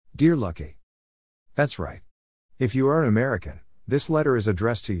Dear Lucky. That's right. If you are an American, this letter is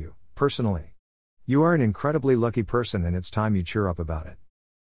addressed to you, personally. You are an incredibly lucky person and it's time you cheer up about it.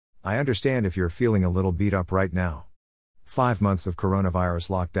 I understand if you're feeling a little beat up right now. 5 months of coronavirus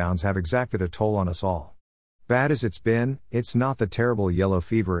lockdowns have exacted a toll on us all. Bad as it's been, it's not the terrible yellow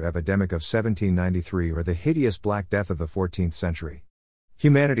fever epidemic of 1793 or the hideous Black Death of the 14th century.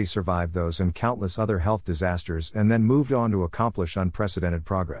 Humanity survived those and countless other health disasters and then moved on to accomplish unprecedented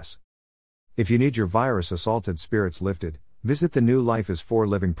progress. If you need your virus-assaulted spirits lifted, visit the New Life is for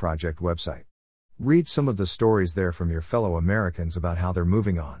Living Project website. Read some of the stories there from your fellow Americans about how they're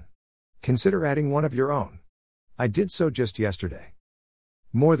moving on. Consider adding one of your own. I did so just yesterday.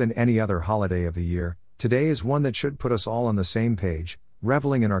 More than any other holiday of the year, today is one that should put us all on the same page,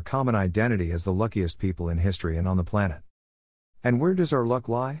 reveling in our common identity as the luckiest people in history and on the planet. And where does our luck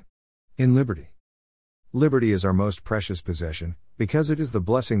lie? In liberty. Liberty is our most precious possession, because it is the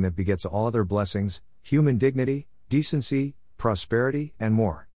blessing that begets all other blessings, human dignity, decency, prosperity, and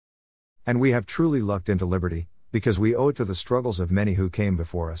more. And we have truly lucked into liberty, because we owe it to the struggles of many who came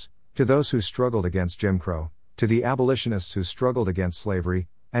before us, to those who struggled against Jim Crow, to the abolitionists who struggled against slavery,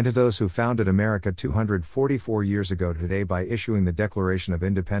 and to those who founded America 244 years ago today by issuing the Declaration of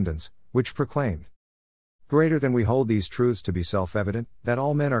Independence, which proclaimed, greater than we hold these truths to be self-evident, that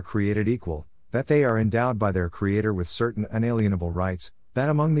all men are created equal, that they are endowed by their Creator with certain unalienable rights, that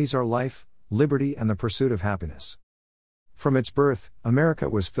among these are life, liberty and the pursuit of happiness. From its birth, America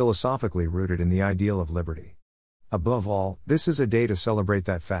was philosophically rooted in the ideal of liberty. Above all, this is a day to celebrate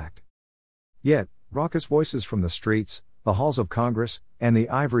that fact. Yet, raucous voices from the streets, the halls of Congress, and the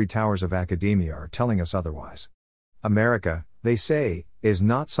ivory towers of academia are telling us otherwise. America, they say, is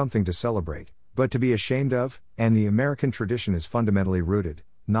not something to celebrate, but to be ashamed of, and the American tradition is fundamentally rooted,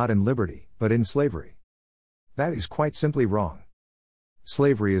 not in liberty, but in slavery. That is quite simply wrong.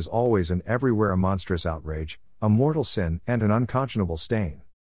 Slavery is always and everywhere a monstrous outrage, a mortal sin, and an unconscionable stain.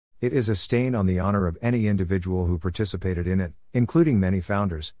 It is a stain on the honor of any individual who participated in it, including many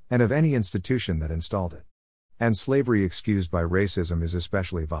founders, and of any institution that installed it. And slavery excused by racism is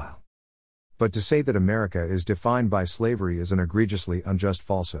especially vile. But to say that America is defined by slavery is an egregiously unjust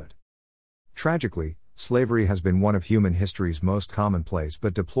falsehood. Tragically, slavery has been one of human history's most commonplace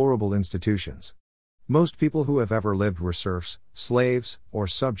but deplorable institutions. Most people who have ever lived were serfs, slaves, or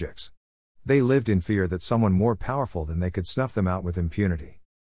subjects. They lived in fear that someone more powerful than they could snuff them out with impunity.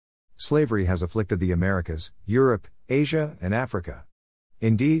 Slavery has afflicted the Americas, Europe, Asia, and Africa.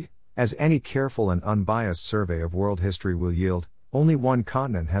 Indeed, as any careful and unbiased survey of world history will yield, only one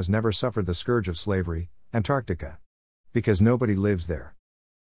continent has never suffered the scourge of slavery, Antarctica. Because nobody lives there.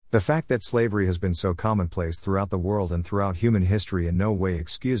 The fact that slavery has been so commonplace throughout the world and throughout human history in no way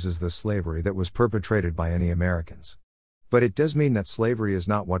excuses the slavery that was perpetrated by any Americans. But it does mean that slavery is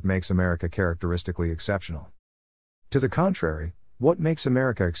not what makes America characteristically exceptional. To the contrary, what makes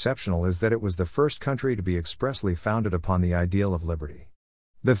America exceptional is that it was the first country to be expressly founded upon the ideal of liberty.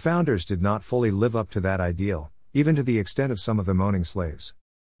 The founders did not fully live up to that ideal, even to the extent of some of them owning slaves.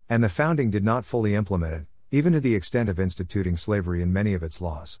 And the founding did not fully implement it, even to the extent of instituting slavery in many of its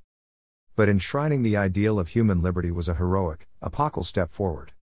laws. But enshrining the ideal of human liberty was a heroic, epochal step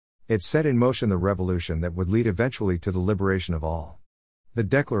forward. It set in motion the revolution that would lead eventually to the liberation of all. The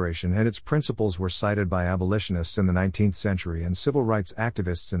Declaration and its principles were cited by abolitionists in the 19th century and civil rights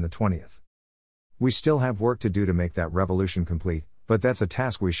activists in the 20th. We still have work to do to make that revolution complete, but that's a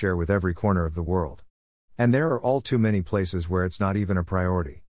task we share with every corner of the world. And there are all too many places where it's not even a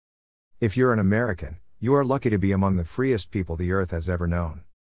priority. If you're an American, you are lucky to be among the freest people the earth has ever known.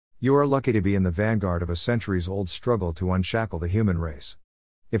 You are lucky to be in the vanguard of a centuries-old struggle to unshackle the human race.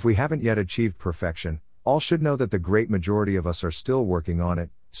 If we haven't yet achieved perfection, all should know that the great majority of us are still working on it,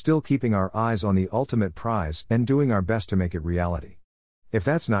 still keeping our eyes on the ultimate prize and doing our best to make it reality. If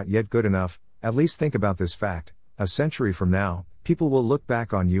that's not yet good enough, at least think about this fact: a century from now, people will look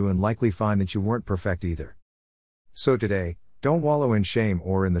back on you and likely find that you weren't perfect either. So today, don't wallow in shame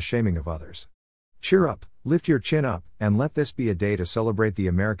or in the shaming of others. Cheer up, lift your chin up, and let this be a day to celebrate the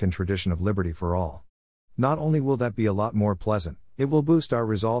American tradition of liberty for all. Not only will that be a lot more pleasant, it will boost our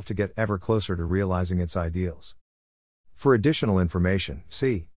resolve to get ever closer to realizing its ideals. For additional information,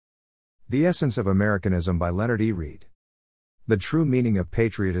 see The Essence of Americanism by Leonard E. Read. The True Meaning of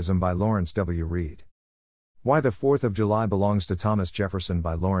Patriotism by Lawrence W. Reed. Why the 4th of July Belongs to Thomas Jefferson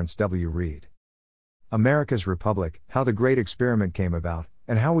by Lawrence W. Reed. America's Republic, How the Great Experiment Came About,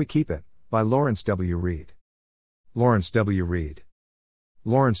 and How We Keep It, by Lawrence W. Reed. Lawrence W. Reed.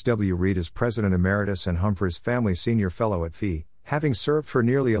 Lawrence W. Reed is President Emeritus and Humphreys Family Senior Fellow at FEE, having served for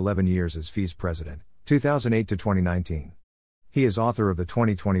nearly 11 years as FEE's president, 2008 to 2019. He is author of the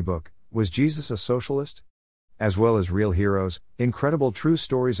 2020 book, Was Jesus a Socialist? As well as Real Heroes, Incredible True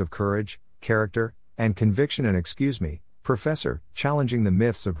Stories of Courage, Character, and Conviction, and Professor, Challenging the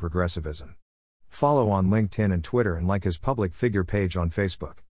Myths of Progressivism. Follow on LinkedIn and Twitter and like his public figure page on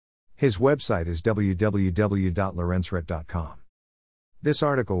Facebook. His website is www.lorenzrett.com. This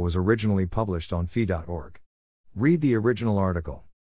article was originally published on fee.org. Read the original article.